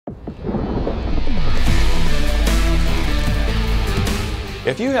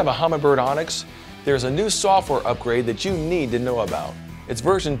If you have a Humminbird ONIX, there's a new software upgrade that you need to know about. It's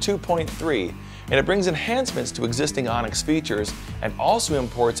version 2.3, and it brings enhancements to existing ONIX features and also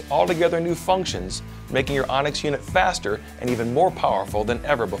imports altogether new functions, making your ONIX unit faster and even more powerful than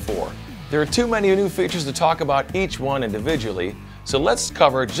ever before. There are too many new features to talk about each one individually, so let's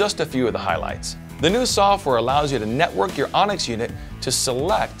cover just a few of the highlights. The new software allows you to network your ONIX unit to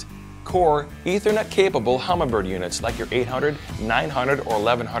select core Ethernet-capable Humminbird units like your 800, 900, or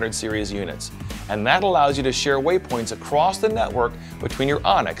 1100 series units. And that allows you to share waypoints across the network between your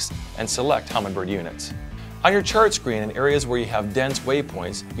ONIX and select Humminbird units. On your chart screen, in areas where you have dense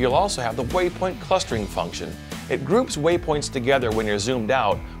waypoints, you'll also have the waypoint clustering function. It groups waypoints together when you're zoomed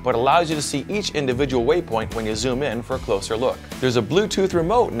out, but allows you to see each individual waypoint when you zoom in for a closer look. There's a Bluetooth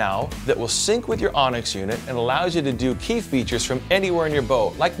remote now that will sync with your ONIX unit and allows you to do key features from anywhere in your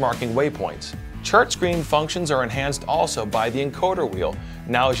boat, like marking waypoints. Chart screen functions are enhanced also by the encoder wheel.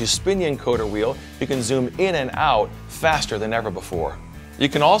 Now as you spin the encoder wheel, you can zoom in and out faster than ever before. You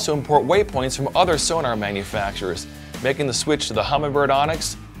can also import waypoints from other sonar manufacturers, making the switch to the Humminbird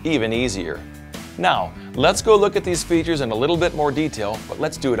ONIX even easier. Now, let's go look at these features in a little bit more detail, but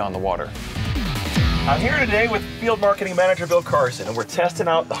let's do it on the water. I'm here today with Field Marketing Manager Bill Carson, and we're testing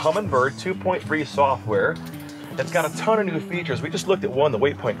out the Humminbird 2.3 software. It's got a ton of new features. We just looked at one, the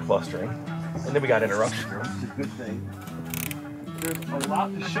waypoint clustering, and then we got interruption, which is a good thing. There's a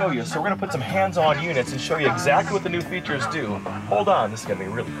lot to show you, so we're going to put some hands-on units and show you exactly what the new features do. Hold on, this is going to be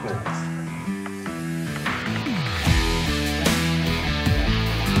really cool.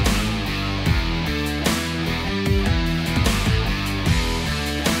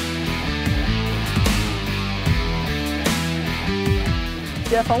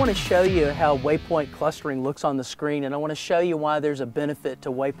 Jeff, I want to show you how waypoint clustering looks on the screen, and I want to show you why there's a benefit to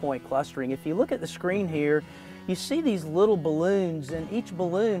waypoint clustering. If you look at the screen here, you see these little balloons, and each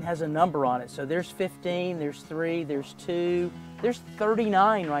balloon has a number on it. So there's 15, there's 3, there's 2, there's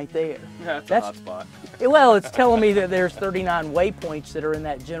 39 right there. Yeah, that's a hot spot. Well, it's telling me that there's 39 waypoints that are in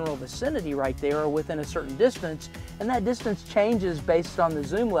that general vicinity right there or within a certain distance, and that distance changes based on the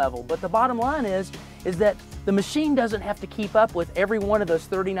zoom level. But the bottom line is that the machine doesn't have to keep up with every one of those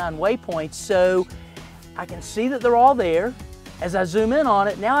 39 waypoints, so I can see that they're all there. As I zoom in on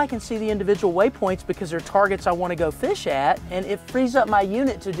it, now I can see the individual waypoints because they're targets I want to go fish at, and it frees up my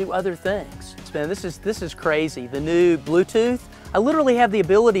unit to do other things. Man, this is crazy. The new Bluetooth, I literally have the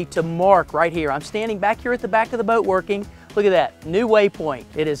ability to mark right here. I'm standing back here at the back of the boat working. Look at that, new waypoint.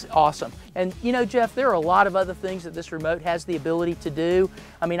 It is awesome. And you know, Jeff, there are a lot of other things that this remote has the ability to do.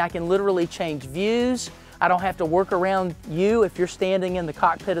 I mean, I can literally change views. I don't have to work around you if you're standing in the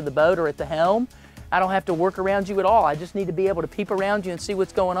cockpit of the boat or at the helm. I don't have to work around you at all. I just need to be able to peep around you and see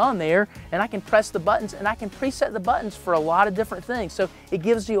what's going on there, and I can press the buttons, and I can preset the buttons for a lot of different things. So it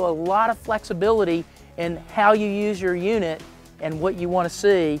gives you a lot of flexibility in how you use your unit and what you want to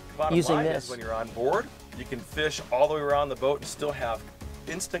see using this. When you're on board, you can fish all the way around the boat and still have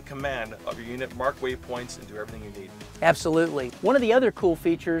instant command of your unit, mark waypoints, and do everything you need. Absolutely. One of the other cool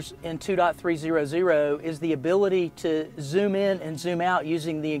features in 2.300 is the ability to zoom in and zoom out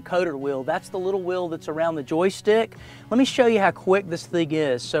using the encoder wheel. That's the little wheel that's around the joystick. Let me show you how quick this thing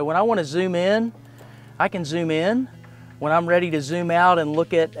is. So when I want to zoom in, I can zoom in. When I'm ready to zoom out and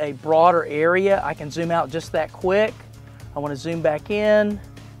look at a broader area, I can zoom out just that quick. I want to zoom back in.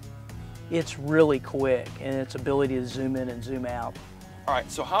 It's really quick in its ability to zoom in and zoom out. All right,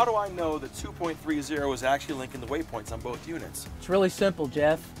 so how do I know that 2.30 is actually linking the waypoints on both units? It's really simple,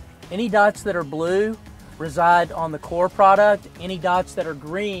 Jeff. Any dots that are blue reside on the core product. Any dots that are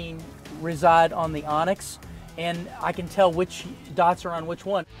green reside on the ONIX, and I can tell which dots are on which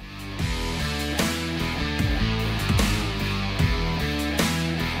one.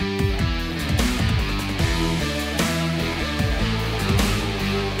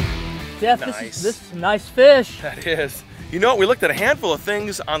 Jeff, Nice. This is a nice fish. That is. You know, we looked at a handful of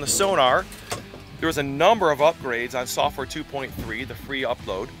things on the sonar. There was a number of upgrades on software 2.3, the free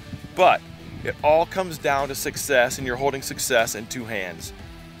upload, but it all comes down to success, and you're holding success in two hands.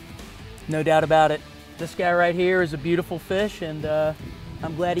 No doubt about it. This guy right here is a beautiful fish, and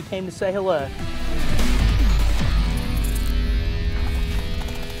I'm glad he came to say hello.